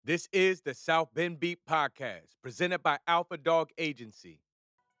This is the South Bend Beat Podcast, presented by Alpha Dog Agency.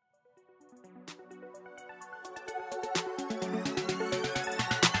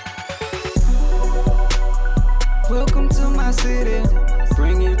 Welcome to my city,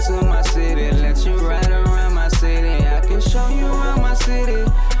 bring you to my city, let you ride around my city, I can show you around my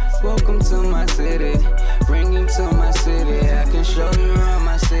city. Welcome to my city, bring you to my city, I can show you around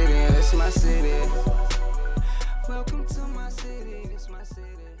my city, it's my city. Welcome to my city, it's my city.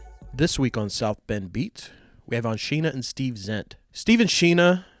 This week on South Bend Beat, we have on Sheena and Steve Zent. Steve and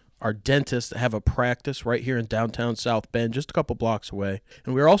Sheena are dentists that have a practice right here in downtown South Bend, just a couple blocks away.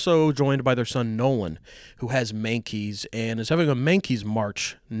 And we're also joined by their son Nolan, who has Mankeys and is having a Mankeys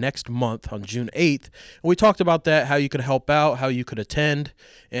March next month on June 8th. And we talked about that, how you could help out, how you could attend,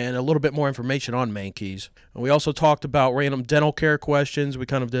 and a little bit more information on Mankeys. And we also talked about random dental care questions. We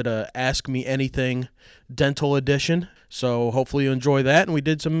kind of did a Ask Me Anything dental edition. So hopefully you enjoy that. And we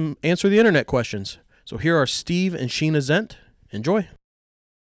did some Answer the Internet questions. So here are Steve and Sheena Zent. Enjoy.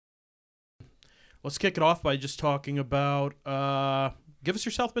 Let's kick it off by just talking about, give us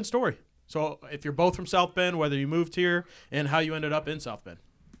your South Bend story. So if you're both from South Bend, whether you moved here and how you ended up in South Bend.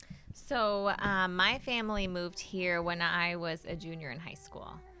 So my family moved here when I was a junior in high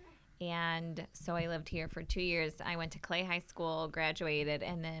school. And so I lived here for 2 years. I went to Clay High School, graduated,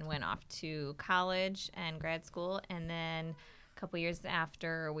 and then went off to college and grad school. And then a couple years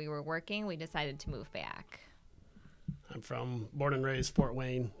after we were working, we decided to move back. I'm born and raised Fort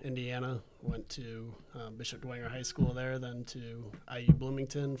Wayne, Indiana. Went to Bishop Dwenger High School there, then to IU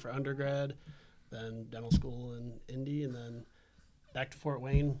Bloomington for undergrad, then dental school in Indy, and then back to Fort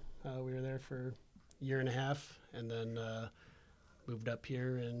Wayne. We were there for a year and a half, and then moved up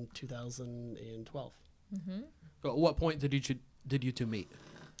here in 2012. Mm-hmm. At what point did you two meet?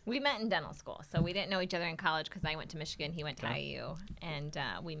 We met in dental school. So we didn't know each other in college because I went to Michigan, he went to IU. And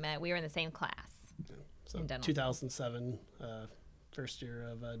we were in the same class. So in dental 2007, first year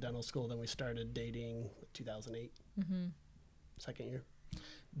of dental school. Then we started dating 2008, second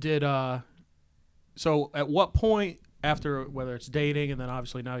year. So at what point after, whether it's dating and then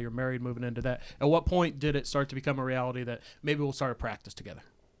obviously now you're married, moving into that, at what point did it start to become a reality that maybe we'll start a practice together?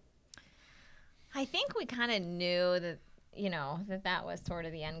 I think we kind of knew that, that was sort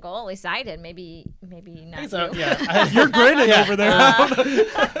of the end goal. At least I did. Maybe not So, you. yeah, You're grinning over there.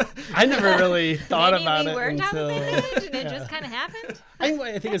 I never really thought Maybe about we it worked until. on the page and it just kind of happened.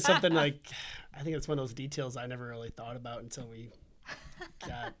 I think it's something like, I think it's one of those details I never really thought about until we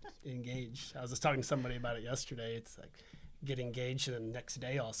got engaged. I was just talking to somebody about it yesterday. It's like get engaged and then the next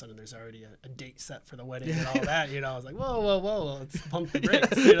day all of a sudden there's already a date set for the wedding and all that. I was like, whoa, let's pump the brakes.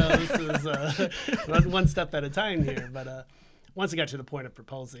 This is one step at a time here. But once it got to the point of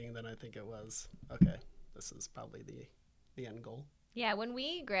proposing, then I think it was, okay, this is probably the end goal. Yeah, when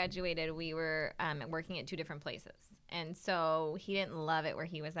we graduated, we were working at two different places. And so he didn't love it where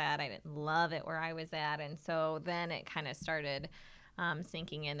he was at. I didn't love it where I was at. And so then it kind of started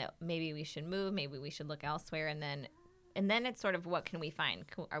sinking in that maybe we should move, maybe we should look elsewhere. And then it's sort of, what can we find?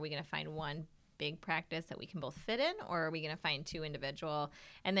 Are we going to find one big practice that we can both fit in, or are we going to find two individual?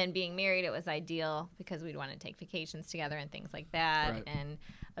 And then being married, it was ideal because we'd want to take vacations together and things like that, Right. and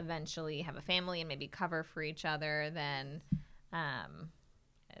eventually have a family and maybe cover for each other. Then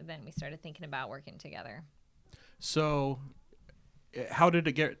we started thinking about working together. So how did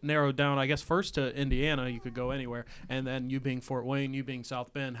it get narrowed down? I guess first to Indiana, you could go anywhere. And then you being Fort Wayne, you being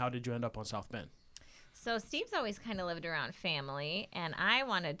South Bend, how did you end up on South Bend? So Steve's always kind of lived around family, and I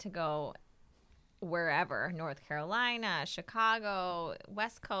wanted to go wherever, North Carolina, Chicago,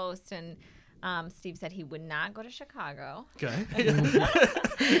 West Coast, and Steve said he would not go to Chicago. Okay.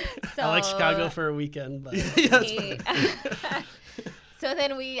 So I like Chicago for a weekend, but so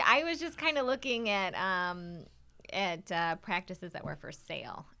then I was just kind of looking at practices that were for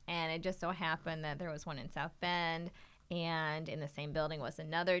sale, and it just so happened that there was one in South Bend, and in the same building was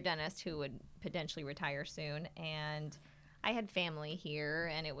another dentist who would potentially retire soon, and I had family here,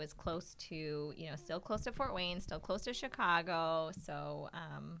 and it was close to, still close to Fort Wayne, still close to Chicago, so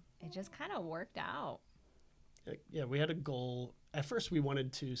it just kind of worked out. yeah, we had a goal. At first, we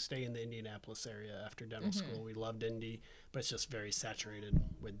wanted to stay in the Indianapolis area after dental school. We loved Indy, but it's just very saturated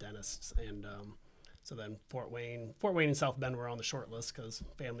with dentists. And so then Fort Wayne and South Bend were on the short list because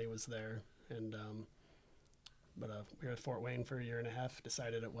family was there. And but we were at Fort Wayne for a year and a half,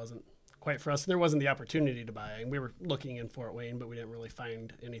 decided it wasn't quite for us. There wasn't the opportunity to buy. And we were looking in Fort Wayne, but we didn't really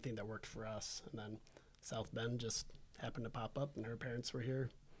find anything that worked for us. And then South Bend just happened to pop up, and her parents were here.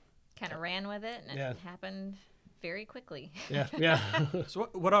 Kind of ran with it, and Yeah. it happened very quickly. Yeah. So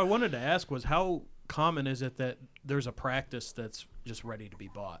what I wanted to ask was, how common is it that there's a practice that's just ready to be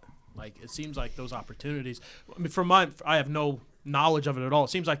bought? Like, it seems like those opportunities, I mean, I have no knowledge of it at all. It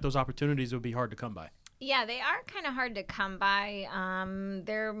seems like those opportunities would be hard to come by. Yeah, they are kind of hard to come by.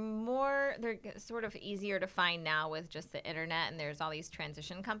 They're sort of easier to find now with just the internet, and there's all these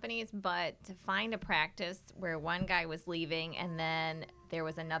transition companies. But to find a practice where one guy was leaving and then there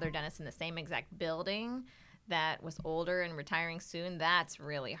was another dentist in the same exact building that was older and retiring soon, that's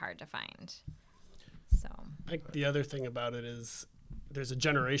really hard to find. So I think the other thing about it is there's a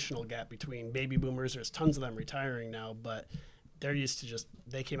generational gap between baby boomers. There's tons of them retiring now, but they're used to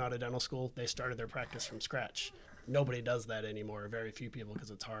they came out of dental school, they started their practice from scratch. Nobody does that anymore, very few people,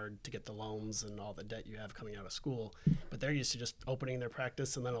 because it's hard to get the loans and all the debt you have coming out of school. But they're used to just opening their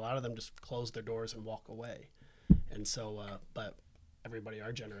practice, and then a lot of them just close their doors and walk away. And so, but everybody,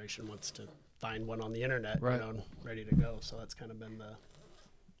 our generation, wants to find one on the internet, Right. Ready to go. So that's kind of been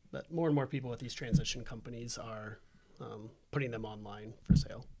but more and more people with these transition companies are putting them online for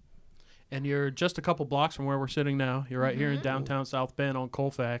sale. And you're just a couple blocks from where we're sitting now. You're right here in downtown South Bend on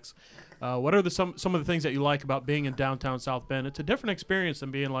Colfax. What are some of the things that you like about being in downtown South Bend? It's a different experience than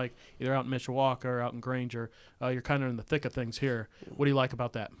being like either out in Mishawaka or out in Granger. You're kind of in the thick of things here. What do you like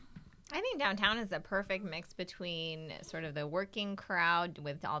about that? I think downtown is a perfect mix between sort of the working crowd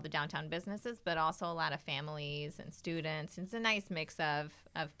with all the downtown businesses, but also a lot of families and students. It's a nice mix of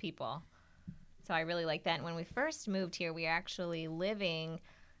people. So I really like that. And when we first moved here, we were actually living,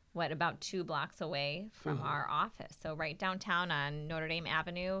 about 2 blocks away from our office. So right downtown on Notre Dame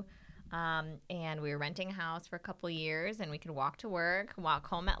Avenue. And we were renting a house for a couple of years, and we could walk to work, walk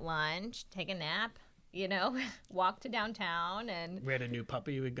home at lunch, take a nap, walk to downtown. And We had a new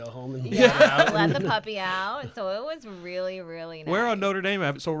puppy. We'd go home and let the puppy out. So it was really, really nice. We're on Notre Dame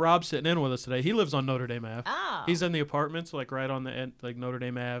Ave. So Rob's sitting in with us today. He lives on Notre Dame Ave. Oh. He's in the apartments, like right on the end, like Notre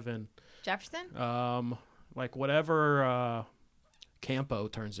Dame Ave, and Jefferson? like whatever Campo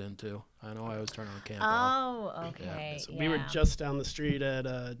turns into. I know I always turn on Campo. Oh, okay. So we were just down the street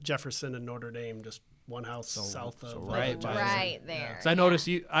at Jefferson and Notre Dame, just one house south of. so Right there. So I noticed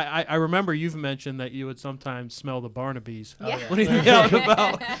you. I remember you've mentioned that you would sometimes smell the Barnabys Yeah. when you'd be out and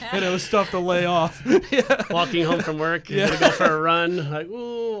about, and it was tough to lay off. Walking home from work, you're gonna go for a run, like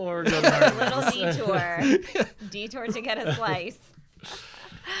ooh, or go to A little detour to get a slice.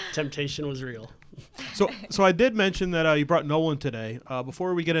 Temptation was real. So I did mention that you brought Nolan today.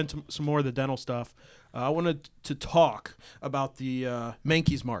 Before we get into some more of the dental stuff, I wanted to talk about the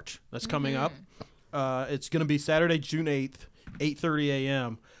Mankeys March that's coming up. It's going to be Saturday, June 8th, 8:30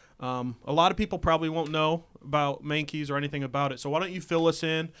 a.m. A lot of people probably won't know about Mankeys or anything about it. So why don't you fill us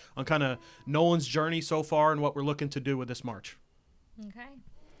in on kind of Nolan's journey so far and what we're looking to do with this march? Okay.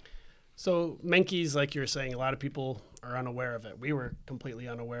 So Menkes, like you were saying, a lot of people are unaware of it. We were completely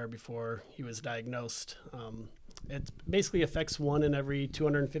unaware before he was diagnosed. It basically affects 1 in every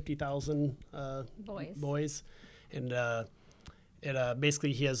 250,000 boys, and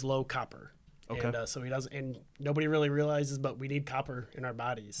basically he has low copper. Okay. And so he doesn't, and nobody really realizes, but we need copper in our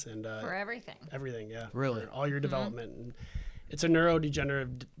bodies and For everything. everything, yeah. Really? For all your development. And it's a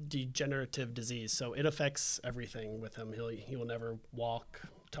degenerative disease, so it affects everything with him. He will never walk,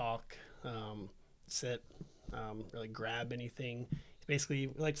 talk, sit, really grab anything. Basically,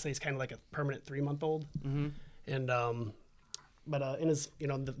 we like to say he's kind of like a permanent 3-month-old. Mm-hmm. And but in his,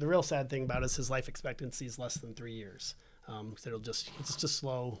 the real sad thing about it is his life expectancy is less than 3 years. So it's just a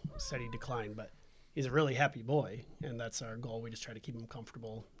slow, steady decline. But he's a really happy boy, and that's our goal. We just try to keep him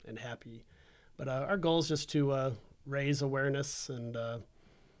comfortable and happy. But our goal is just to raise awareness and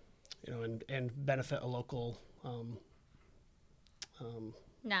and benefit a local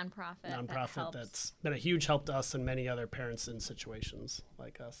nonprofit that's been a huge help to us and many other parents in situations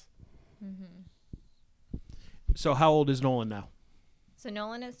like us. So how old is Nolan now? So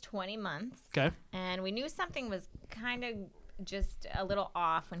Nolan is 20 months. Okay. And we knew something was kind of just a little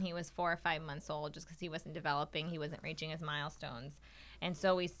off when he was 4 or 5 months old, just because he wasn't developing, he wasn't reaching his milestones. And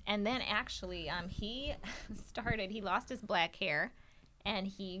so then actually he lost his black hair, and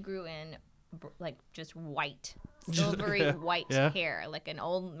he grew in like just white, silvery white hair, like an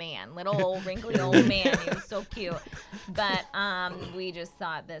old man, little old wrinkly old man. He was so cute. But we just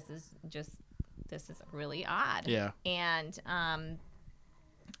thought this is really odd. Yeah.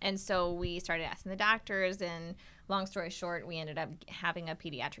 And so we started asking the doctors, and long story short, we ended up having a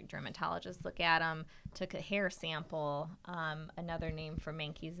pediatric dermatologist look at him, took a hair sample. Another name for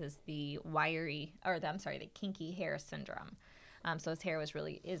Menkes is the kinky hair syndrome. So his hair is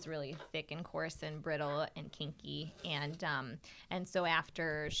really thick and coarse and brittle and kinky. And so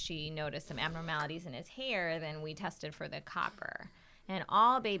after she noticed some abnormalities in his hair, then we tested for the copper. And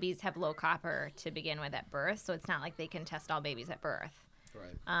all babies have low copper to begin with at birth, so it's not like they can test all babies at birth.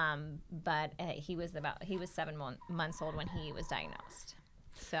 Right. But he was 7 months old when he was diagnosed.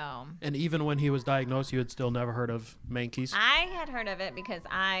 So. And even when he was diagnosed, you had still never heard of Menkes? I had heard of it because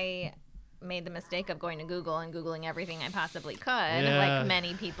I made the mistake of going to Google and Googling everything I possibly could, like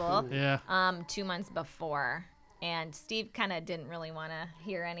many people. Yeah. 2 months before. And Steve kind of didn't really want to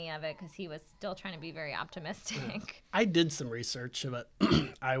hear any of it because he was still trying to be very optimistic. I did some research, but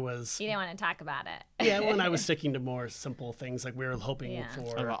I was... He didn't want to talk about it. Yeah, when I was sticking to more simple things, like we were hoping Kind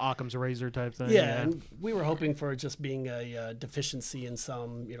of for... an Occam's razor type thing. Yeah, and we were hoping for just being a deficiency in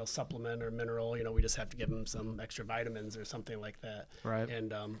some, supplement or mineral. We just have to give him some extra vitamins or something like that. Right.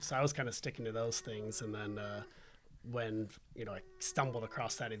 And so I was kind of sticking to those things, and then... when I stumbled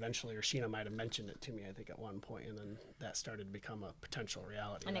across that eventually, or Sheena might have mentioned it to me, I think at one point, and then that started to become a potential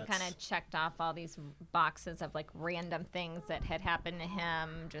reality. And it kind of checked off all these boxes of like random things that had happened to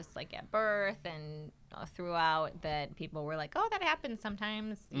him, just like at birth and throughout, that people were like, "Oh, that happens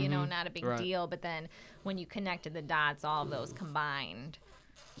sometimes," not a big deal. But then when you connected the dots, all of those combined.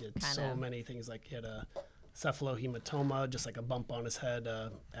 So many things, like he had a cephalohematoma, just like a bump on his head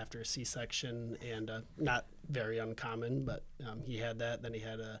after a C-section, and not very uncommon, but he had that. Then he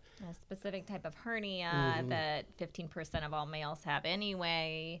had a specific type of hernia that 15% of all males have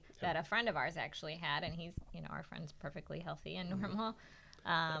anyway, that a friend of ours actually had, and he's, our friend's perfectly healthy and normal.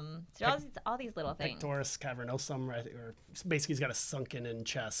 So all these little things. Pectoris cavernosum, right? Or basically he's got a sunken in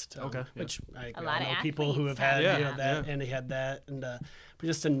chest. Which I know people who have had that, and he had that, and but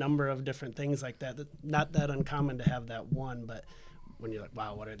just a number of different things like that. Not that uncommon to have that one, but when you're like,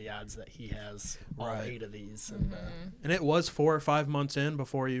 wow, what are the odds that he has all 8 of these? And it was 4 or 5 months in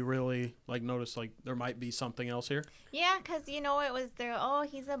before you really noticed there might be something else here. Yeah, because it was there. Oh,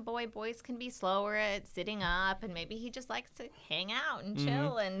 he's a boy. Boys can be slower at sitting up, and maybe he just likes to hang out and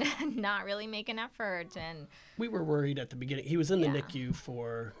chill and not really make an effort. And we were worried at the beginning. He was in the NICU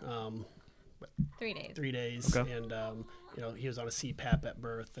for 3 days. 3 days, and he was on a CPAP at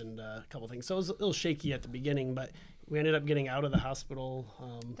birth and a couple things. So it was a little shaky at the beginning, but we ended up getting out of the hospital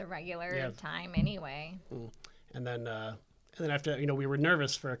the regular time anyway. And then after that, we were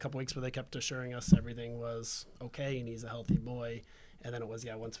nervous for a couple weeks, but they kept assuring us everything was okay and he's a healthy boy. And then it was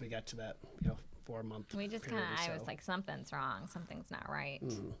once we got to that 4 month. We just I was like, something's wrong, something's not right.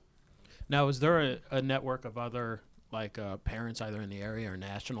 Now, is there a network of other parents either in the area or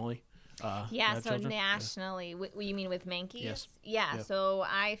nationally? So nationally, you mean with Menkes? Yes. Yeah, so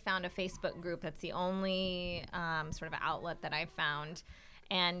I found a Facebook group. That's the only sort of outlet that I found.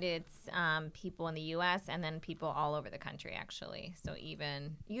 And it's people in the U.S. and then people all over the country, actually. So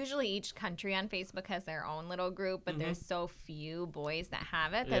usually each country on Facebook has their own little group, but there's so few boys that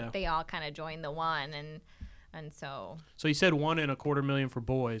have it that they all kind of join the one. And so... So you said 1 in a 250,000 for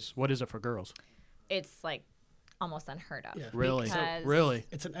boys. What is it for girls? It's almost unheard of. Yeah. Really? Really?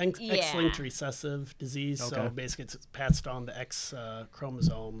 It's an X-linked recessive disease, so basically it's passed on the X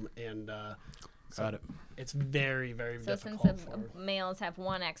chromosome, and got it. It's very, very difficult. So since males have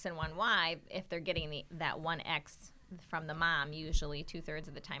one X and one Y, if they're getting that one X from the mom, usually 2/3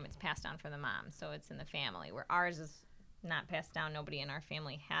 of the time it's passed down from the mom, so it's in the family, where ours is not passed down. Nobody in our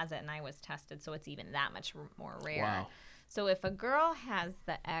family has it, and I was tested, so it's even that much more rare. Wow. So if a girl has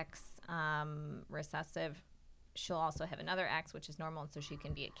the X recessive, she'll also have another X, which is normal, and so she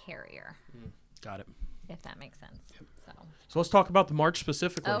can be a carrier. Got it. If that makes sense. So let's talk about the march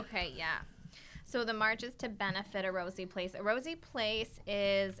specifically. Okay, yeah. So the march is to benefit A Rosy Place. A Rosy Place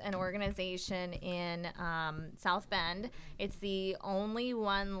is an organization in South Bend. It's the only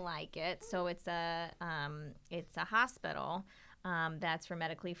one like it. So it's a hospital that's for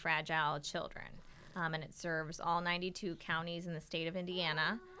medically fragile children, and it serves all 92 counties in the state of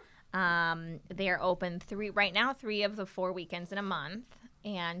Indiana. They are open 3 of the 4 weekends in a month.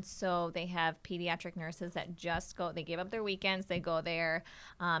 And so they have pediatric nurses that just go, they give up their weekends, they go there,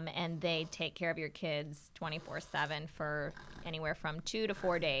 and they take care of your kids 24/7 for anywhere from 2 to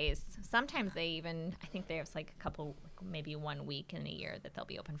 4 days. Sometimes they even, I think there's a couple, maybe 1 week in a year that they'll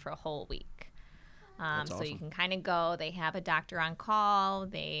be open for a whole week. That's awesome. So you can kind of go, they have a doctor on call,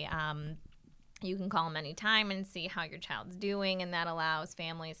 you can call them anytime and see how your child's doing, and that allows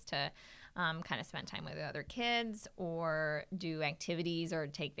families to kind of spend time with other kids or do activities or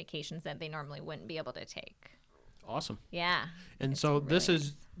take vacations that they normally wouldn't be able to take. Awesome. Yeah. And It's so really this is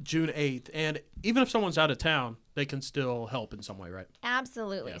nice. June 8th. And even if someone's out of town, they can still help in some way, right?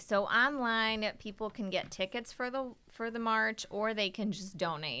 Absolutely. Yeah. So online, people can get tickets for the march, or they can just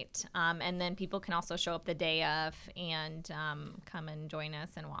donate. And then people can also show up the day of and come and join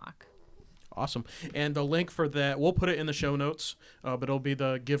us and walk. Awesome. And the link for that, we'll put it in the show notes, but it'll be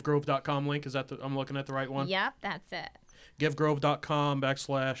the givegrove.com link. Is that I'm looking at the right one? Yep, that's it.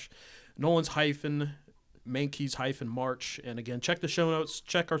 givegrove.com/Nolans-Mankeys-March. And again, check the show notes,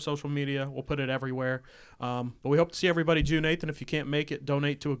 check our social media. We'll put it everywhere. But we hope to see everybody June 8th. And if you can't make it,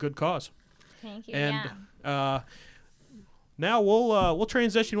 donate to a good cause. Thank you. And yeah. now we'll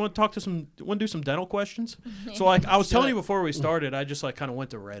transition. Want to do some dental questions? So like I was telling you before we started, I just like kind of went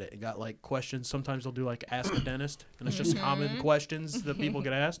to Reddit and got like questions. Sometimes they'll do like Ask a Dentist, and it's just common questions that people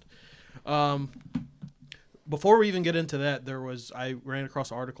get asked. Before we even get into that, I ran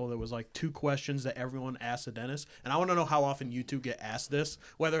across an article that was like 2 questions that everyone asks a dentist, and I want to know how often you two get asked this,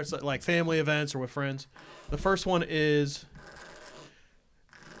 whether it's like family events or with friends. The first one is.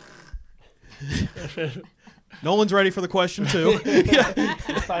 Nolan's ready for the question too.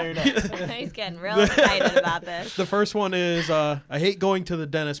 Fired up. He's getting real excited about this. The first one is, I hate going to the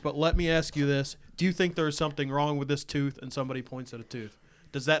dentist, but let me ask you this. Do you think there's something wrong with this tooth and somebody points at a tooth?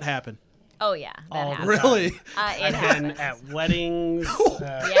 Does that happen? Oh, yeah. That All happens. Really? It I've happens. been at weddings.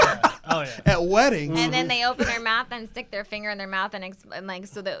 Yeah. Oh, yeah. At weddings? And then they open their mouth and stick their finger in their mouth and like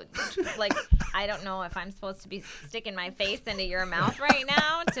so that like I don't know if I'm supposed to be sticking my face into your mouth right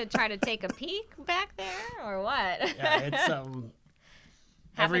now to try to take a peek back there or what? Yeah, it's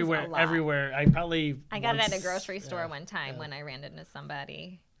Happens a lot. everywhere. I got it at a once- grocery store yeah, one time when I ran into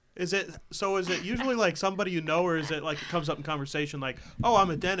somebody. Is it usually like somebody you know, or is it like it comes up in conversation like, oh, I'm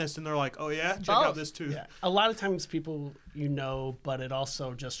a dentist, and they're like, oh yeah, check out Both. this tooth. Yeah, a lot of times people you know, but it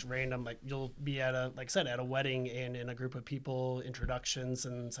also just random. Like you'll be at a, like I said, at a wedding and in a group of people, introductions,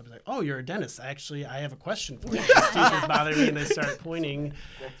 and somebody's like, "Oh, you're a dentist. Actually, I have a question for you. This tooth is bothering me," and they start pointing.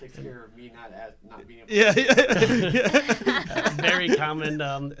 That takes care of me not being able to. Yeah. Very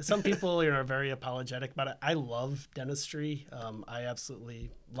common. Some people are very apologetic about it. I love dentistry. I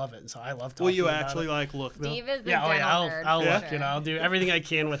absolutely love it, and so I love talking Will you about actually it. like look? though? Steve is the Yeah, dental nerd. I'll for look. sure. I'll do everything I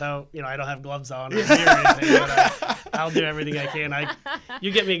can without, I don't have gloves on or gear or anything. But I'll do everything I can. You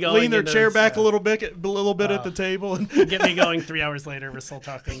get me going. Lean their into chair this, back a little bit at the table. And Get me going 3 hours later. We're still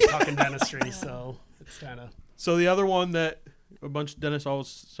talking dentistry. So it's kind of. So the other one that a bunch of dentists always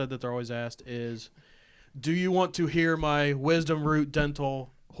said that they're always asked is, do you want to hear my wisdom root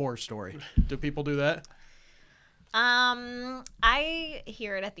dental horror story? Do people do that? I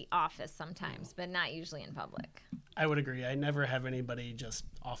hear it at the office sometimes, but not usually in public. I would agree. I never have anybody just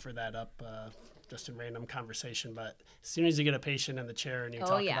offer that up just in random conversation. But as soon as you get a patient in the chair and you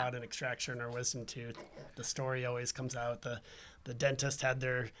talk yeah. about an extraction or wisdom tooth, the story always comes out. The dentist had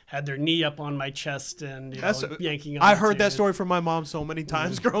their knee up on my chest and yanking on I the heard that tooth. story from my mom so many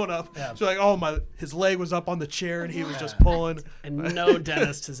times growing up. Yeah. She's like, oh his leg was up on the chair and he was just pulling. And no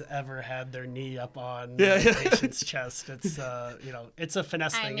dentist has ever had their knee up on Yeah, the yeah. patient's chest. It's it's a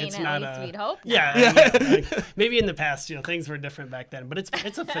finesse I thing. mean, It's at not least a we'd hope. yeah. Like, maybe in the past, things were different back then, but it's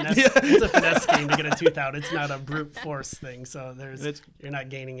a finesse. It's a finesse game to get a tooth out. It's not a brute force thing. So you're not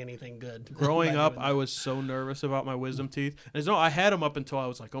gaining anything good. Growing by up, doing I that. was so nervous about my wisdom teeth. And I had them up until I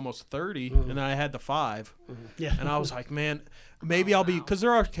was like almost 30, and then I had the 5. Yeah. And I was like, man, maybe I'll be, because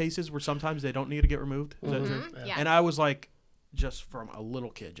there are cases where sometimes they don't need to get removed. Is that true? Yeah. And I was like, just from a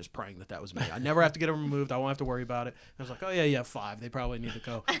little kid, just praying that was me. I never have to get them removed. I won't have to worry about it. I was like, oh yeah, 5. They probably need to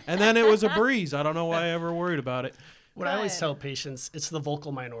go. And then it was a breeze. I don't know why I ever worried about it. What I always Good. tell patients, it's the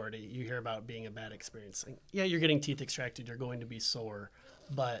vocal minority you hear about being a bad experience. Like, yeah, you're getting teeth extracted, you're going to be sore,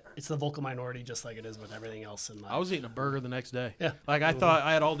 but it's the vocal minority just like it is with everything else in life. I was eating a burger the next day. Yeah. Like I thought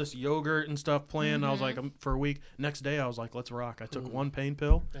I had all this yogurt and stuff planned. I was like, for a week. Next day, I was like, let's rock. I took one pain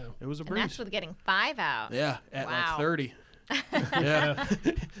pill. Yeah. It was a And breeze. that's with getting 5 out. Yeah, at like Wow. 30. Yeah.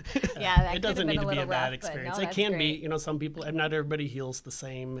 Yeah, that It doesn't could have been need to be little a bad rough, but experience. no, It that's can great. be, some people, and not everybody heals the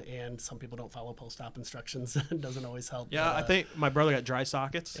same, and some people don't follow post-op instructions. It doesn't always help. Yeah, but, I think my brother got dry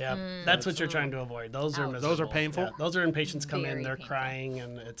sockets. Yeah, that's what you're trying to avoid. Those are Ouch. miserable. Those are painful? Yeah, those are when patients come Very in, they're painful. crying,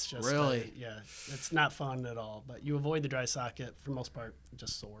 and it's just Really? it's not fun at all. But you avoid the dry socket for the most part,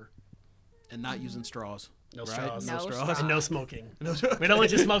 just sore. And not using straws. No right? straws. No straws. straws. And no smoking. No We don't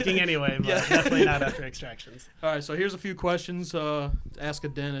want you smoking anyway, but definitely not after extractions. All right, so here's a few questions. Ask a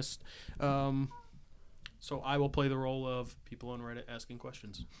dentist. So I will play the role of people on Reddit asking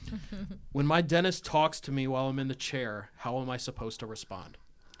questions. When my dentist talks to me while I'm in the chair, how am I supposed to respond?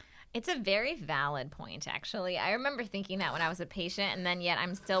 It's a very valid point, actually. I remember thinking that when I was a patient, and then yet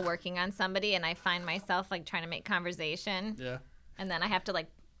I'm still working on somebody, and I find myself like trying to make conversation. Yeah. And then I have to like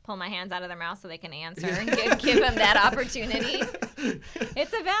pull my hands out of their mouth so they can answer and give them that opportunity.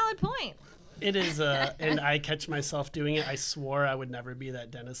 It's a valid point. It is, and I catch myself doing it. I swore I would never be that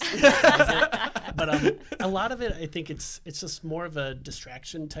dentist. But a lot of it, I think it's just more of a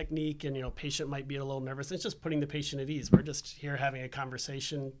distraction technique, and patient might be a little nervous. It's just putting the patient at ease. We're just here having a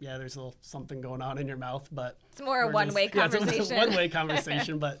conversation. Yeah, there's a little something going on in your mouth, but it's more a one-way conversation. It's a one-way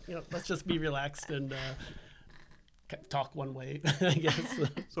conversation, but let's just be relaxed and talk one way, I guess.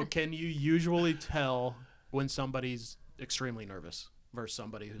 So can you usually tell when somebody's extremely nervous versus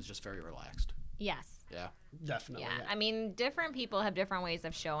somebody who's just very relaxed? Yes. Yeah. Definitely. Yeah. I mean, different people have different ways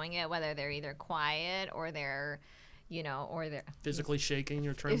of showing it, whether they're either quiet or they're, or they're physically shaking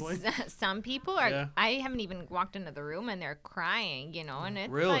or trembling. Some people are. Yeah. I haven't even walked into the room and they're crying, and it's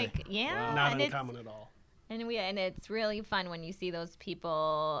Really? like, yeah, Wow. Not and uncommon at all. And it's really fun when you see those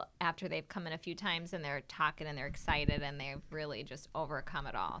people after they've come in a few times and they're talking and they're excited and they've really just overcome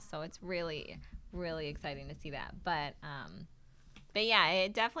it all. So it's really, really exciting to see that. But yeah,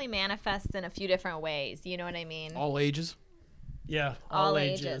 it definitely manifests in a few different ways. You know what I mean? All ages? Yeah, all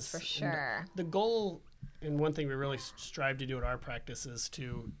ages for sure. And the goal, and one thing we really strive to do at our practice, is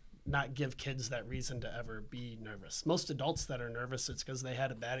to not give kids that reason to ever be nervous. Most adults that are nervous, it's because they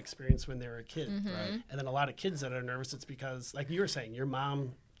had a bad experience when they were a kid. Right. And then a lot of kids that are nervous, it's because, like you were saying, your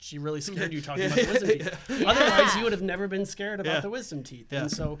mom, she really scared you talking about the wisdom teeth. Yeah. Otherwise, you would have never been scared about the wisdom teeth. Yeah.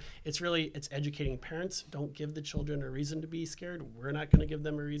 And so it's educating parents. Don't give the children a reason to be scared. We're not going to give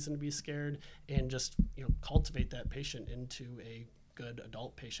them a reason to be scared, and just cultivate that patient into a good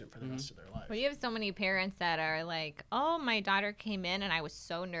adult patient for the rest of their life. Well, you have so many parents that are like, oh, my daughter came in and I was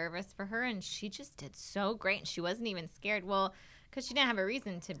so nervous for her and she just did so great and she wasn't even scared. Well, because she didn't have a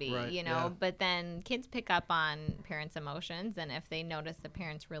reason to be, but then kids pick up on parents' emotions, and if they notice the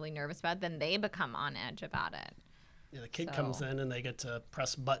parent's really nervous about it, then they become on edge about it. Yeah, the kid comes in and they get to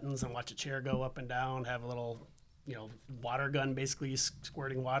press buttons and watch a chair go up and down, have a little water gun basically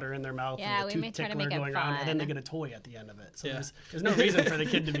squirting water in their mouth, and the tooth tickler going on, and then they get a toy at the end of it. So there's no reason for the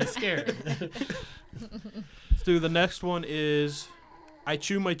kid to be scared. So the next one is, I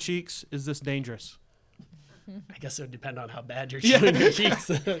chew my cheeks. Is this dangerous? I guess it would depend on how bad you're chewing your cheeks.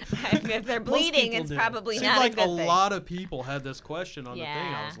 If they're bleeding, it's probably Seems not like a good thing. A lot of people had this question on the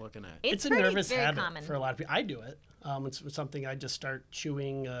thing I was looking at. It's a nervous habit for a lot of people. I do it. It's something I just start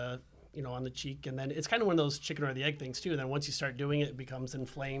chewing on the cheek, and then it's kind of one of those chicken or the egg things too. And then once you start doing it, it becomes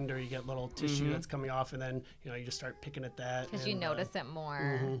inflamed, or you get little tissue that's coming off, and then you just start picking at that because you notice it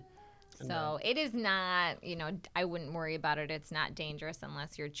more. So it is not, I wouldn't worry about it. It's not dangerous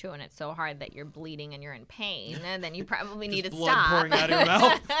unless you're chewing it so hard that you're bleeding and you're in pain. And then you probably need to blood stop. pouring out of your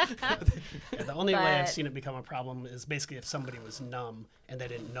mouth. The only way I've seen it become a problem is basically if somebody was numb and they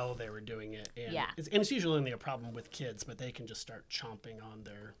didn't know they were doing it. And it's usually only a problem with kids, but they can just start chomping on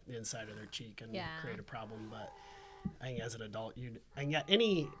the inside of their cheek and create a problem. But I think as an adult,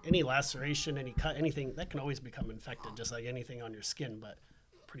 any laceration, any cut, anything, that can always become infected, just like anything on your skin, but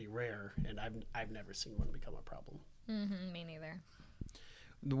pretty rare, and I've never seen one become a problem. Me neither.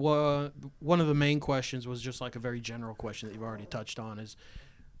 One of the main questions was just like a very general question that you've already touched on, is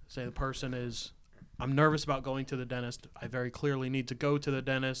say the person is, I'm nervous about going to the dentist. I very clearly need to go to the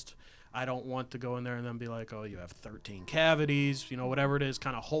dentist. I don't want to go in there and then be like, oh, you have 13 cavities, whatever it is,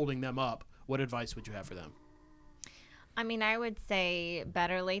 kind of holding them up. What advice would you have for them? I mean, I would say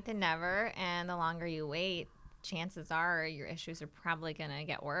better late than never, and the longer you wait, chances are your issues are probably going to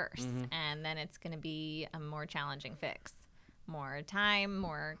get worse, and then it's going to be a more challenging fix. More time,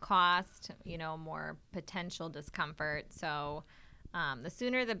 more cost, more potential discomfort. So the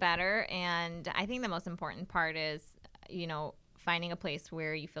sooner the better. And I think the most important part is, finding a place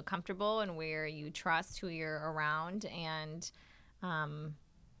where you feel comfortable and where you trust who you're around, and,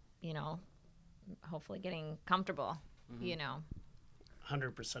 hopefully getting comfortable,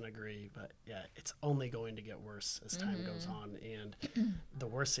 100% agree, but it's only going to get worse as time goes on, and the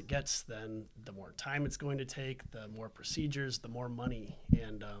worse it gets, then the more time it's going to take, the more procedures, the more money,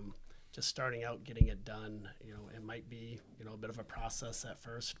 and just starting out getting it done, it might be a bit of a process at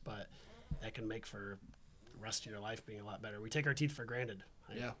first, but that can make for the rest of your life being a lot better. We take our teeth for granted.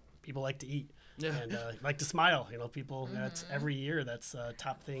 People like to eat and like to smile. People, that's every year, that's a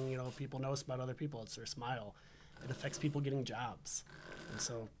top thing people notice about other people. It's their smile. It affects people getting jobs. And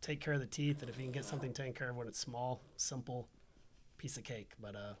so take care of the teeth, and if you can get something taken care of when it's small, simple, piece of cake.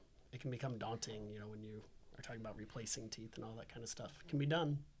 But it can become daunting, when you are talking about replacing teeth and all that kind of stuff. It can be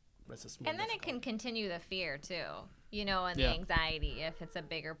done. but it's just more And then it can continue the fear too, you know, and Yeah. the anxiety if it's a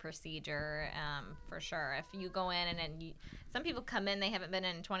bigger procedure, for sure. If you go in and then some people come in, they haven't been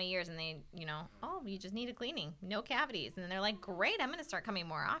in 20 years and they, you know, oh, you just need a cleaning, no cavities. And then they're like, great, I'm going to start coming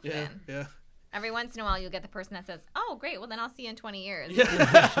more often. Yeah. Every once in a while, you'll get the person that says, oh, great, well, then I'll see you in 20 years.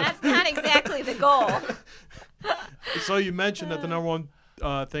 That's not exactly the goal. So you mentioned that the number one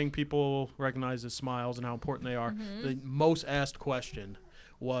thing people recognize is smiles and how important they are. The most asked question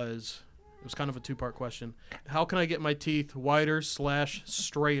was, it was kind of a two-part question, how can I get my teeth whiter /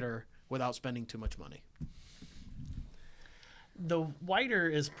 straighter without spending too much money? The whiter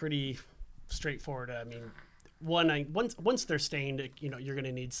is pretty straightforward. I mean, once they're stained, you know, you're going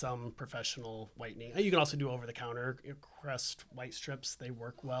to need some professional whitening. You can also do over-the-counter Crest white strips. They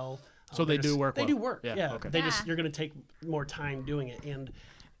work well. So they do work well? They do work, Yeah, yeah. okay. You're going to take more time doing it. And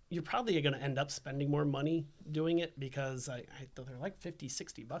you're probably going to end up spending more money doing it because they're like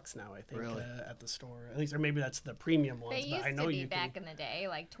 $50-$60 now, I think, Really? at the store. At least, or maybe that's the premium ones. They used but I know to be you back in the day,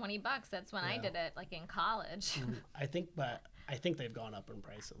 like $20. That's when I did it, like in college. I think they've gone up in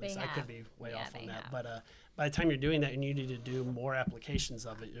price at least. They I could have. be way Yeah, off on they that. have. But by the time you're doing that and you need to do more applications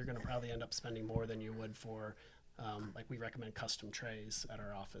of it, you're going to probably end up spending more than you would for, like we recommend custom trays at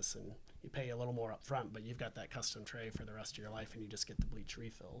our office, and you pay a little more up front, but you've got that custom tray for the rest of your life, and you just get the bleach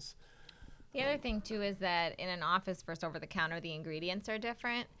refills. The other thing, too, is that in an office versus over-the-counter, the ingredients are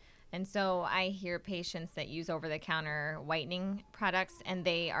different. And so I hear patients that use over-the-counter whitening products, and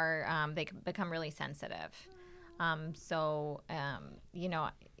they become really sensitive. You know,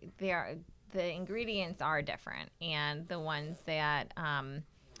 the ingredients are different, and the ones that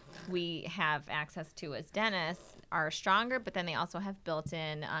we have access to as dentists are stronger, but then they also have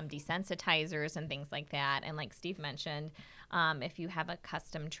built-in desensitizers and things like that. And like Steve mentioned, if you have a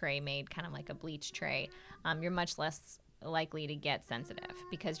custom tray made, kind of like a bleach tray, you're much less likely to get sensitive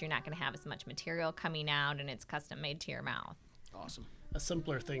because you're not going to have as much material coming out, and it's custom made to your mouth. Awesome. A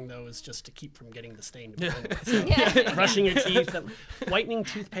simpler thing, though, is just to keep from getting the stain. Yeah. Brushing your teeth, whitening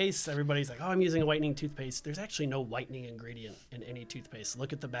toothpaste. Everybody's like, "Oh, I'm using a whitening toothpaste." There's actually no whitening ingredient in any toothpaste.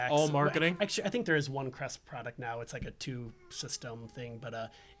 Look at the back. All marketing? Actually, I think there is one Crest product now. It's like a 2-system thing, but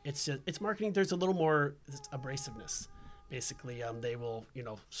it's marketing. There's a little more abrasiveness. Basically, they will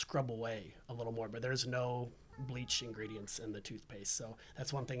scrub away a little more, but there's no bleach ingredients in the toothpaste. So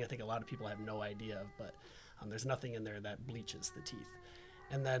that's one thing I think a lot of people have no idea of, but there's nothing in there that bleaches the teeth.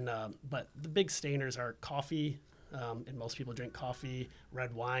 And then, but the big stainers are coffee, and most people drink coffee.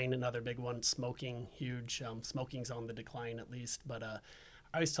 Red wine, another big one. Smoking, huge. Smoking's on the decline at least. But I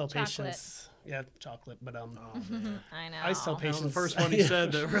always tell patients, chocolate. But I know. I always tell That was patients, the first one he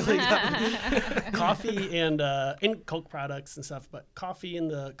said that really got me. coffee and Coke products and stuff. But coffee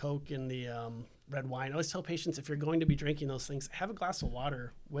and the Coke and the red wine. I always tell patients, if you're going to be drinking those things, have a glass of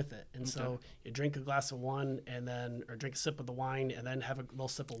water with it. And so you drink a glass of one or drink a sip of the wine and then have a little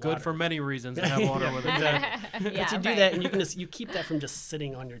sip of water. Good for many reasons to have water with it. But you do that, and you keep that from just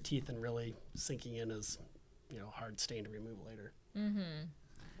sitting on your teeth and really sinking in as hard stain to remove later.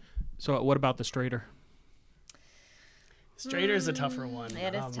 So what about the straighter? Straighter is a tougher one.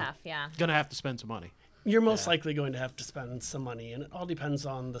 It is tough, yeah. Gonna have to spend some money. You're most likely going to have to spend some money, and it all depends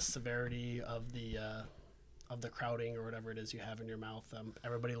on the severity of the crowding or whatever it is you have in your mouth.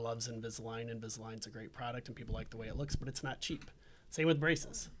 Everybody loves Invisalign. Invisalign's a great product, and people like the way it looks, but it's not cheap. Same with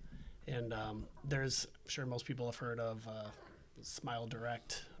braces. And I'm sure most people have heard of Smile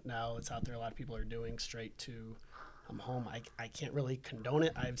Direct. Now it's out there. A lot of people are doing straight to home. I can't really condone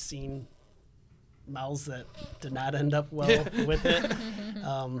it. I've seen mouths that did not end up well with it.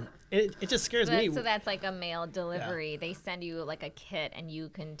 It just scares me. So that's like a mail delivery. They send you like a kit, and you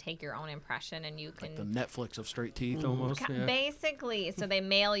can take your own impression, and you can The Netflix of straight teeth almost. Yeah. basically. So they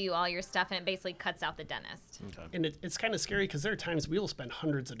mail you all your stuff, and it basically cuts out the dentist. Okay. And it's kind of scary because there are times we will spend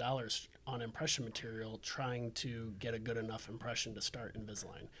hundreds of dollars on impression material trying to get a good enough impression to start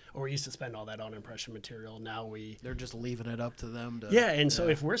Invisalign. Or we used to spend all that on impression material. Now They're just leaving it up to them to so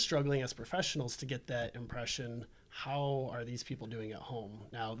if we're struggling as professionals to get that impression, how are these people doing at home?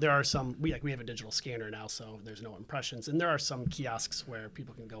 Now, there are some, we have a digital scanner now, so there's no impressions. And there are some kiosks where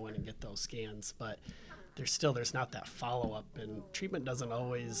people can go in and get those scans, but there's not that follow-up. And treatment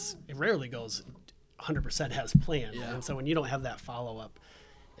it rarely goes 100% as planned. Yeah. And so when you don't have that follow-up,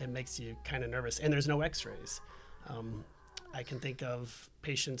 it makes you kind of nervous. And there's no x-rays. I can think of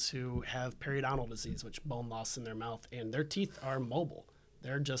patients who have periodontal disease, which bone loss in their mouth, and their teeth are mobile.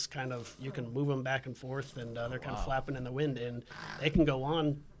 They're just kind of, you can move them back and forth, and they're kind of flapping in the wind, and they can go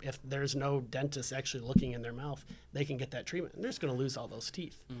on. If there's no dentist actually looking in their mouth, they can get that treatment, and they're just going to lose all those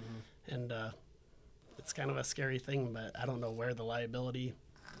teeth. And it's kind of a scary thing, but I don't know where the liability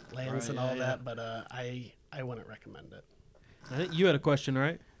lands and all that, but I wouldn't recommend it. I think you had a question,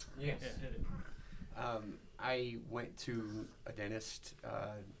 right? Yes. I went to a dentist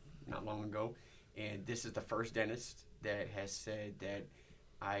not long ago, and this is the first dentist that has said that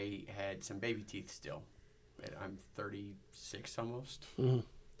I had some baby teeth still. I'm 36 almost. Mm-hmm.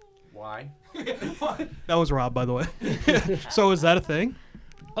 Why? That was Rob, by the way. So is that a thing?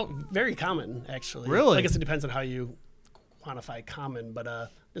 Oh, very common, actually. Really? I guess it depends on how you quantify common, but I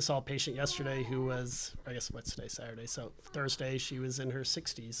saw a patient yesterday who was, I guess what's today, Saturday, so Thursday she was in her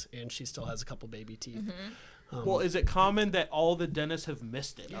 60s, and she still has a couple baby teeth. Well, is it common that all the dentists have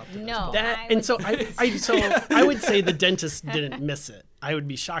missed it? No. So I would say the dentist didn't miss it. I would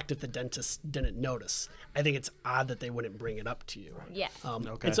be shocked if the dentist didn't notice. I think it's odd that they wouldn't bring it up to you. Yes.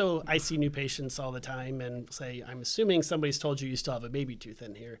 Okay. And so I see new patients all the time and say, I'm assuming somebody's told you still have a baby tooth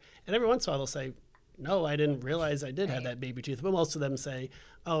in here. And every once in a while they'll say, no, I didn't realize I did have that baby tooth. But most of them say,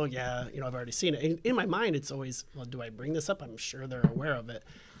 oh, yeah, I've already seen it. And in my mind, it's always, well, do I bring this up? I'm sure they're aware of it.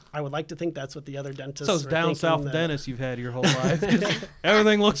 I would like to think that's what the other dentists So it's are down thinking, south that- dentist you've had your whole life.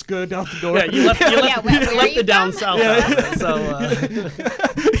 Everything looks good out the door. Yeah, you left where are you the down from? south out of it, so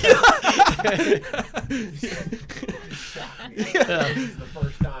This is the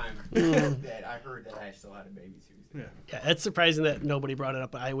first time that I heard that I still had a baby tooth. yeah, it's surprising that nobody brought it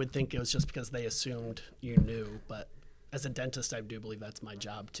up. I would think it was just because they assumed you knew, but as a dentist, I do believe that's my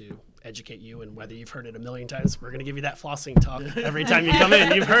job to educate you, and whether you've heard it a million times, we're going to give you that flossing talk every time you come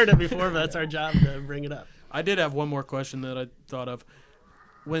in. You've heard it before, but that's our job to bring it up. I did have one more question that I thought of.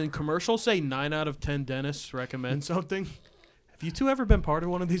 When commercials say 9 out of 10 dentists recommend something, have you two ever been part of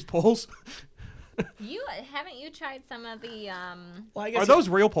one of these polls? Haven't you tried some of the Well, I guess Are those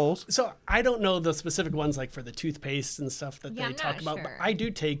real polls? So I don't know the specific ones like for the toothpaste and stuff that Yeah, they I'm talk not about, sure. but I do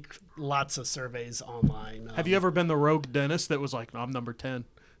take lots of surveys online. Have you ever been the rogue dentist that was like, no, I'm number 10?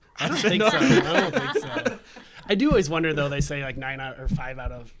 I don't think so. I don't think so. I do always wonder though. They say like 5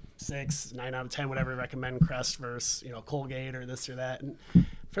 out of 6, 9 out of 10, whatever, recommend Crest versus Colgate or this or that. And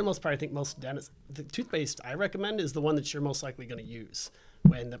for the most part, I think most dentists, the toothpaste I recommend is the one that you're most likely going to use,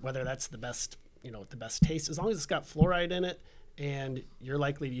 whether that's the best, the best taste. As long as it's got fluoride in it and you're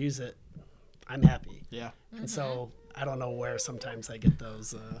likely to use it, I'm happy. Yeah. And so I don't know where sometimes I get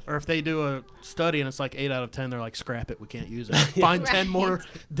those. Or if they do a study and it's like 8 out of 10, they're like, scrap it, we can't use it. Find 10 more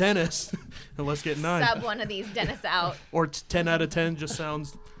dentists and let's get 9. sub one of these dentists out? Or 10 out of 10 just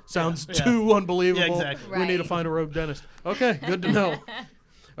sounds Yeah. too unbelievable. Yeah, exactly. We need to Right. find a rogue dentist. Okay, good to know.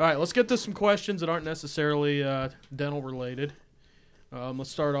 All right, let's get to some questions that aren't necessarily dental related. Let's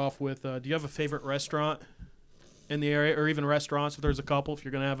start off with, do you have a favorite restaurant in the area, or even restaurants if there's a couple, if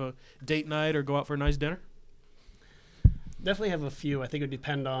you're going to have a date night or go out for a nice dinner? Definitely have a few. I think it would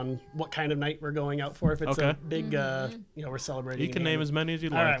depend on what kind of night we're going out for. If it's a Okay. big, we're celebrating. You can name as many as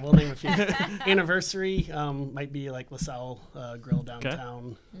you'd All like. right, we'll name a few. Anniversary might be like LaSalle Grill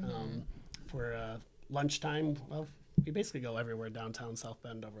downtown. For lunchtime, well, we basically go everywhere downtown South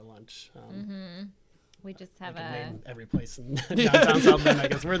Bend over lunch. We just I have can a name every place in downtown South Bend. I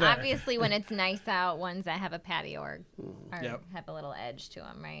guess we're there. obviously when it's nice out, ones that have a patio or Yep. have a little edge to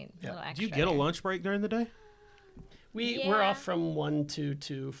them, right? A Yep. little Do extra you get a there. lunch break during the day? We're Yeah. off from 1 to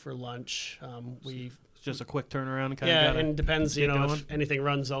 2 for lunch. We It's just a quick turnaround and kind yeah, of and depends. get going. If anything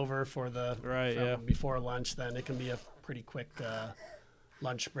runs over for the Right, from yeah. before lunch, then it can be a pretty quick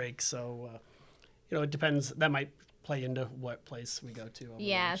lunch break. So it depends. That might play into what place we go to. Over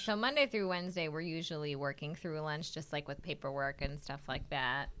Yeah, lunch. so Monday through Wednesday, we're usually working through lunch, just like with paperwork and stuff like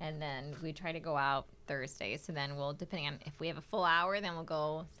that. And then we try to go out Thursday. So then we'll, depending on if we have a full hour, then we'll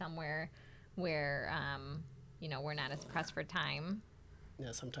go somewhere where, we're not as pressed for time.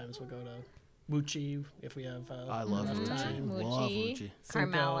 Yeah, sometimes we'll go to Wuchi if we have. I love enough Wuchi. time. Love Wuchi, Wuchi. Cinco,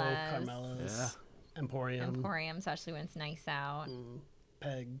 Carmela's, Carmela's, Emporium, Emporium, especially when it's nice out.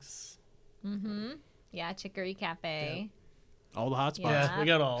 Pegs. Yeah, Chicory Cafe. All the hot spots. Yeah, we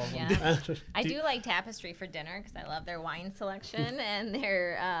got all of them. Yeah. I do like Tapestry for dinner because I love their wine selection and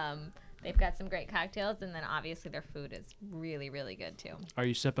their they've got some great cocktails, and then obviously their food is really, really good too. Are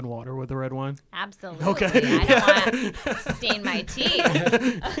you sipping water with the red wine? Absolutely. Okay. I don't want to stain my teeth.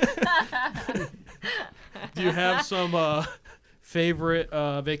 Do you have some favorite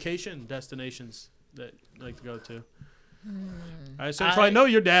vacation destinations that you like to go to? So I know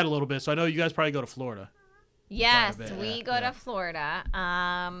your dad a little bit, so I know you guys probably go to Florida. Yes, bit, we yeah, go yeah. to Florida.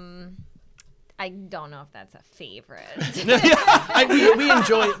 I don't know if that's a favorite.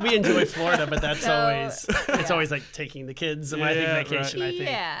 we enjoy Florida, but that's So, always always like taking the kids. And when I Yeah, think vacation, I think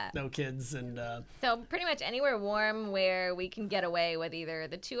Yeah. no kids and So pretty much anywhere warm where we can get away with either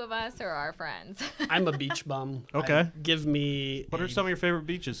the two of us or our friends. I'm a beach bum. Okay. Give me. What are some of your favorite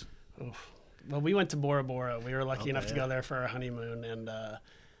beaches? Well, we went to Bora Bora. We were lucky enough to go there for our honeymoon, and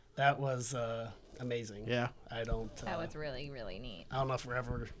that was amazing. Yeah. I don't. That was really, really neat. I don't know if we'll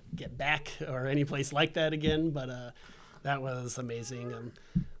ever get back or any place like that again, but that was amazing.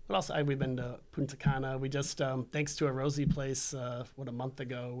 What else? We've been to Punta Cana. We just, thanks to a Rosie place, a month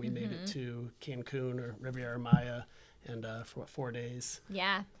ago, we made it to Cancun or Riviera Maya, and for 4 days.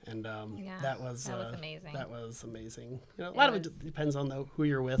 Yeah. And Yeah, that was amazing. That was amazing. You know, a It lot of was- it depends on who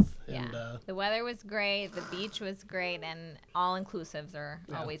you're with. Yeah. And The weather was great. The beach was great. And all-inclusives are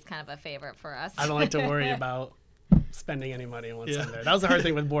always kind of a favorite for us. I don't like to worry about spending any money once Yeah. I'm there. That was the hard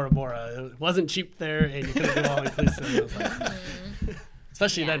thing with Bora Bora. It wasn't cheap there, and you couldn't do all inclusive. It was like,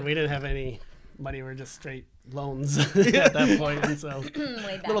 especially Yeah. then, we didn't have any money. We were just straight loans at that point, and so Way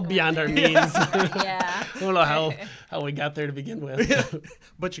a back little when. beyond our means. Yeah. I don't know how we got there to begin with.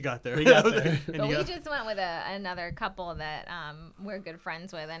 But you got there. We got there. And But you we got- just went with another couple that we're good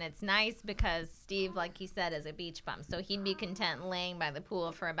friends with, and it's nice because Steve, like you said, is a beach bum, so he'd be content laying by the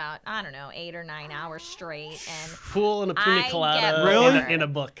pool for about 8 or 9 hours straight, and Pool and a pina I colada get Really? in a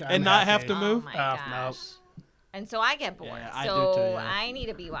book. I'm And not have happy. to move? oh my Oh, gosh. no. And so I get bored. Yeah, I do so too, yeah. I need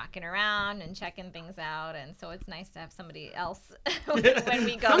to be walking around and checking things out, and so it's nice to have somebody else when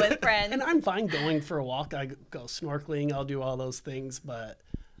we go with friends. And I'm fine going for a walk. I go snorkeling. I'll do all those things, but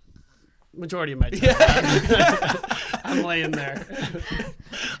majority of my time, I'm laying there.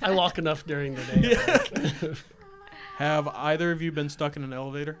 I walk enough during the day. Have either of you been stuck in an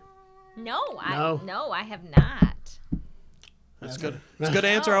elevator? No, No. I have not. That's good. It's a good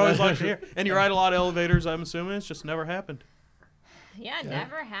answer. I always like to hear. And you ride a lot of elevators, I'm assuming. It's just never happened. Yeah, it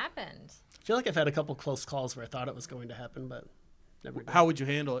never happened. I feel like I've had a couple close calls where I thought it was going to happen, but never did. How would you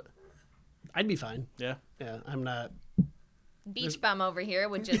handle it? I'd be fine. Yeah. Yeah, I'm not. Beach bum over here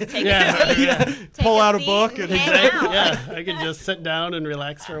would just take Yeah, a seat, yeah. take Pull out a seat book and- hang out. Yeah, I could just sit down and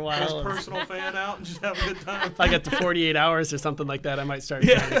relax for a while. and Personal fan out and just have a good time. if I get to 48 hours or something like that, I might start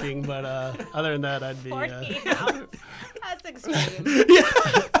panicking. But other than that, I'd be. 48 hours. That's extreme.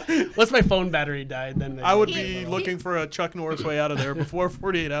 Once my phone battery died, then maybe I would I'd be a little- looking for a Chuck Norris way out of there before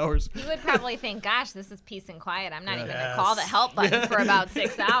 48 hours. You would probably think, gosh, this is peace and quiet. I'm not even going to Yes. call the help button for about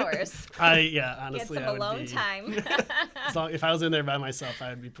 6 hours. Yeah, Get honestly, some I would alone be. time. If I was in there by myself,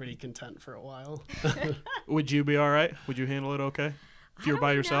 I'd be pretty content for a while. Would you be all right? Would you handle it okay? If you were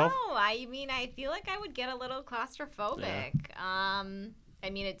by yourself? No, I mean, I feel like I would get a little claustrophobic. I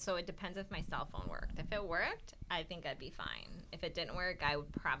mean, it depends if my cell phone worked. If it worked, I think I'd be fine. If it didn't work, I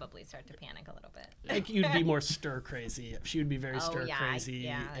would probably start to panic a little bit. Like you'd be more stir crazy. She would be very stir yeah, crazy,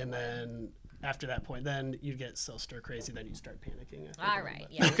 yeah, I and would. then after that point, then you get so stir crazy, then you start panicking. I think, All a right,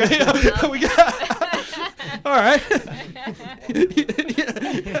 little bit. yeah. We got. All right.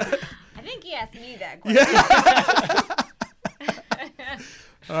 I think he asked me that question.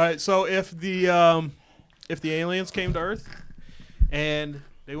 All right. So if the aliens came to Earth and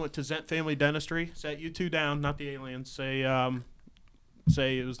they went to Zent Family Dentistry, sat you two down, not the aliens, say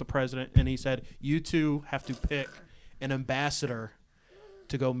it was the president, and he said you two have to pick an ambassador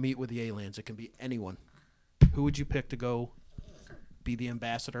to go meet with the aliens. It can be anyone. Who would you pick to go be the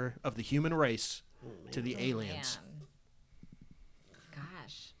ambassador of the human race to the aliens? Man.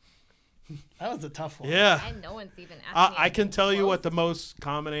 Gosh. That was a tough one. Yeah. And no one's even asked me I can anything tell you what the close. most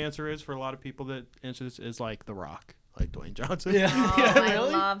common answer is for a lot of people that answer this is like The Rock, like Dwayne Johnson. Yeah. Oh, I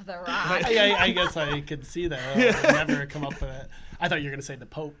really? love The Rock. I guess I could see that. I'd never come up with it. I thought you were going to say the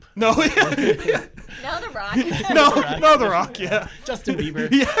Pope. No, No, The Rock. no, The Rock. Yeah. Justin Bieber.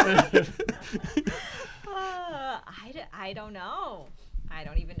 I don't know. I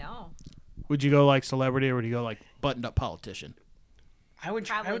don't even know. Would you go like celebrity or would you go like buttoned up politician? I would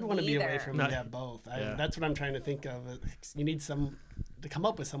Probably want to be away neither. from Not- both. Yeah. That's what I'm trying to think of. You need to come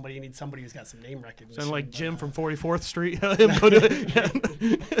up with somebody. You need somebody who's got some name recognition. Sound like but, Jim from 44th Street.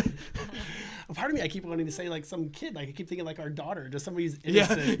 Part of me, I keep wanting to say like some kid. Like I keep thinking like our daughter, just somebody who's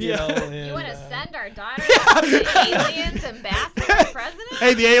Yeah, innocent. yeah. You know, You want to and, send our daughter to the aliens ambassador president?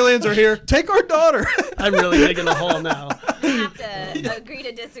 Hey, the aliens are here. Take our daughter. I'm really digging a hole now. We have to agree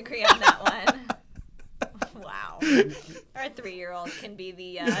to disagree on that one. Wow. Our 3-year-old can be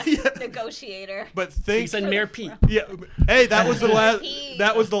the negotiator. But You think, said Mayor Pete. yeah. Hey, that was the last. Pete.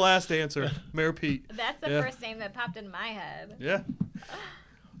 That was the last answer, Mayor Pete. That's the Yeah. first name that popped in my head. Yeah.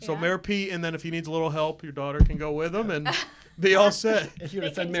 So Yeah. Mayor Pete, and then if he needs a little help, your daughter can go with him and Be all set. If you would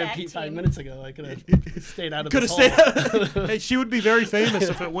have They said can Mayor tag Pete 5 team. minutes ago, I could have stayed out of Could have this hole. stayed. Hey, she would be very famous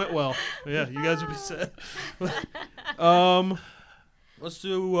if it went well. Yeah, you guys would be set. Let's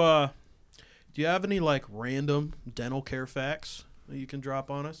do. Do you have any like random dental care facts that you can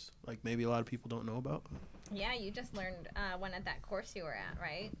drop on us? Like maybe a lot of people don't know about. Yeah, you just learned one at that course you were at,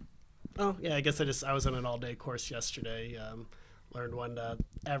 right? Oh, yeah, I guess I was on an all-day course yesterday. Learned one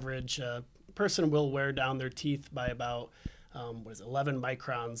average person will wear down their teeth by about 11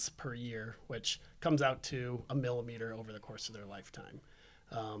 microns per year, which comes out to a millimeter over the course of their lifetime.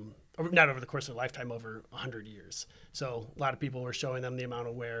 Not over the course of their lifetime, over 100 years. So a lot of people were showing them the amount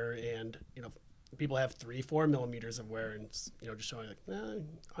of wear, and people have 3-4 millimeters of wear, and just showing like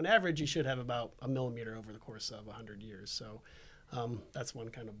on average you should have about a millimeter over the course of 100 years. So that's one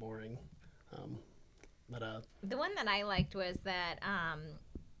kind of boring. The one that I liked was that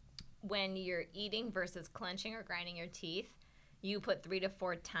when you're eating versus clenching or grinding your teeth, you put 3 to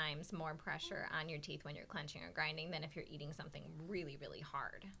 4 times more pressure on your teeth when you're clenching or grinding than if you're eating something really, really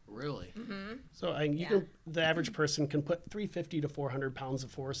hard. Really? So the average person can put 350 to 400 pounds of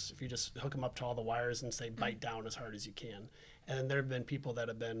force if you just hook them up to all the wires and say bite down as hard as you can. And there have been people that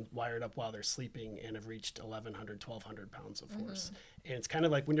have been wired up while they're sleeping and have reached 1,100, 1,200 pounds of force. And it's kind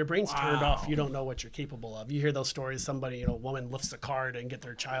of like when your brain's turned off, you don't know what you're capable of. You hear those stories, somebody, a woman lifts a car and get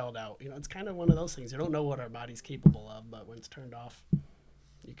their child out. It's kind of one of those things. You don't know what our body's capable of, but when it's turned off,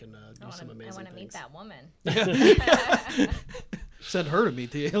 you can do some amazing things. I want to meet that woman. Send her to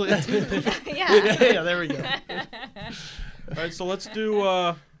meet the aliens. Yeah, there we go. All right, so let's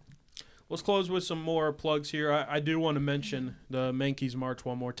do. Let's close with some more plugs here. I do want to mention the Mankeys March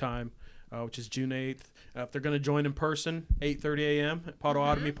one more time, which is June 8th. If they're going to join in person, 8:30 a.m. at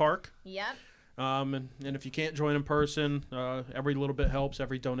Potawatomi Park. Yep. And if you can't join in person, every little bit helps.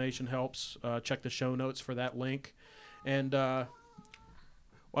 Every donation helps. Check the show notes for that link. And why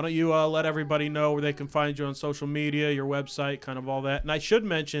don't you let everybody know where they can find you on social media, your website, kind of all that. And I should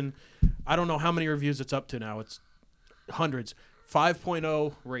mention, I don't know how many reviews it's up to now. It's hundreds.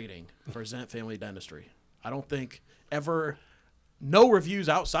 5.0 rating for Zent Family Dentistry. I don't think ever, no reviews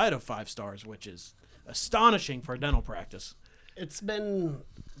outside of 5 stars, which is astonishing for a dental practice.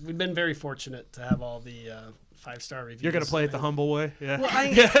 We've been very fortunate to have all the 5-star reviews. You're going to play it the humble way? Yeah. Well,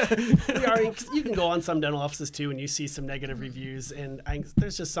 you can go on some dental offices too, and you see some negative reviews, and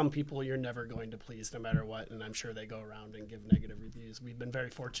there's just some people you're never going to please no matter what, and I'm sure they go around and give negative reviews. We've been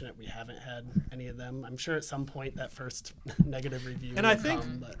very fortunate. We haven't had any of them. I'm sure at some point that first negative review and will I think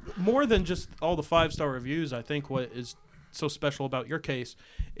come, but more than just all the 5-star reviews, I think what is so special about your case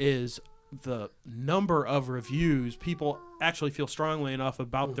is the number of reviews. People actually feel strongly enough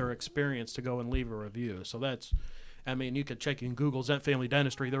about their experience to go and leave a review. So that's, I mean, you could check in Google Zent Family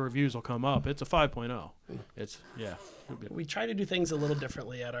Dentistry, the reviews will come up. It's a 5.0. It's, yeah. we try to do things a little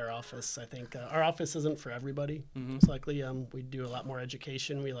differently at our office. I think our office isn't for everybody. Most likely, we do a lot more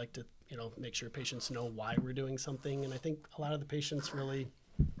education. We like to, make sure patients know why we're doing something, and I think a lot of the patients really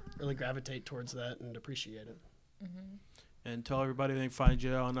gravitate towards that and appreciate it. And tell everybody they can find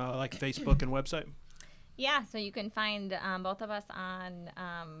you on like Facebook and website. Yeah, so you can find both of us on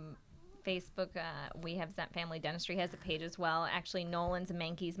Facebook. We have Zent Family Dentistry has a page as well. Actually, Nolan's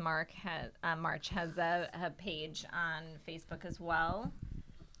Mankeys March has a page on Facebook as well.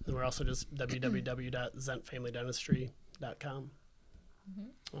 And we're also just www.zentfamilydentistry.com.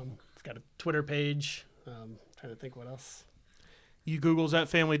 We've got a Twitter page. Trying to think what else. You Google Zent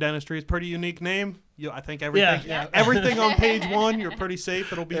Family Dentistry. It's a pretty unique name. I think everything Yeah. everything on page 1, you're pretty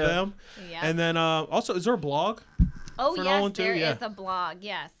safe. It'll be them. Yeah. And then also, is there a blog? Oh, for yes, Nolan too? there Yeah. is a blog,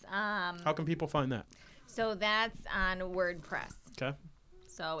 yes. How can people find that? So that's on WordPress. Okay.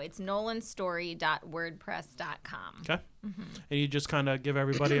 So it's nolanstory.wordpress.com. Okay. And you just kind of give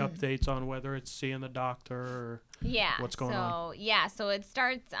everybody updates on whether it's seeing the doctor or what's going on. So it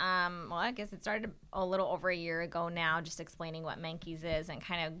starts, I guess it started a little over a year ago now, just explaining what Mankeys is and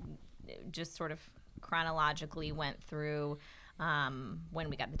kind of just sort of chronologically went through when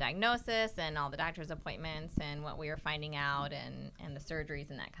we got the diagnosis and all the doctor's appointments and what we were finding out and the surgeries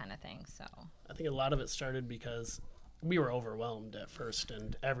and that kind of thing. So I think a lot of it started because we were overwhelmed at first,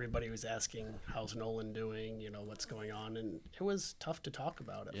 and everybody was asking, how's Nolan doing, what's going on, and it was tough to talk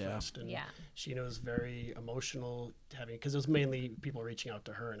about at first. And Sheena was very emotional because it was mainly people reaching out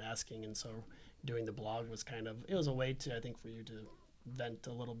to her and asking, and so doing the blog was it was a way to, I think, for you to vent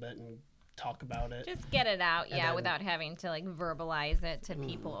a little bit and talk about it. Just get it out, then, without having to verbalize it to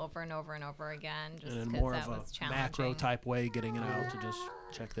people over and over and over again. Just and because more that of was a challenging. macro type way getting it out to just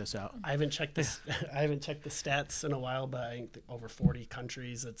check this out. I haven't checked the stats in a while, but I think over 40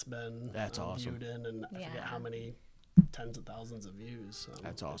 countries it's been That's awesome. viewed in, and I forget how many tens of thousands of views. So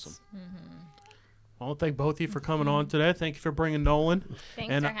That's awesome. Mm-hmm. Well, thank both of you for coming on today. Thank you for bringing Nolan.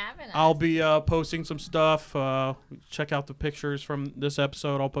 Thanks and for having us. I'll be posting some stuff. Check out the pictures from this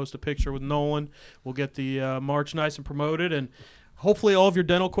episode. I'll post a picture with Nolan. We'll get the March nice and promoted, and hopefully all of your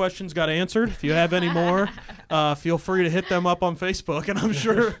dental questions got answered. If you have any more, feel free to hit them up on Facebook, and I'm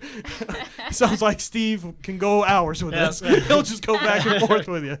sure sounds like Steve can go hours with this. He'll just go back and forth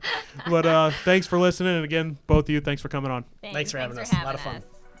with you. But thanks for listening, and again, both of you, thanks for coming on. Thanks for having us. A lot of fun.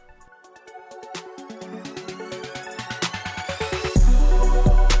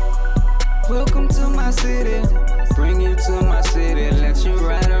 Welcome to my city, bring you to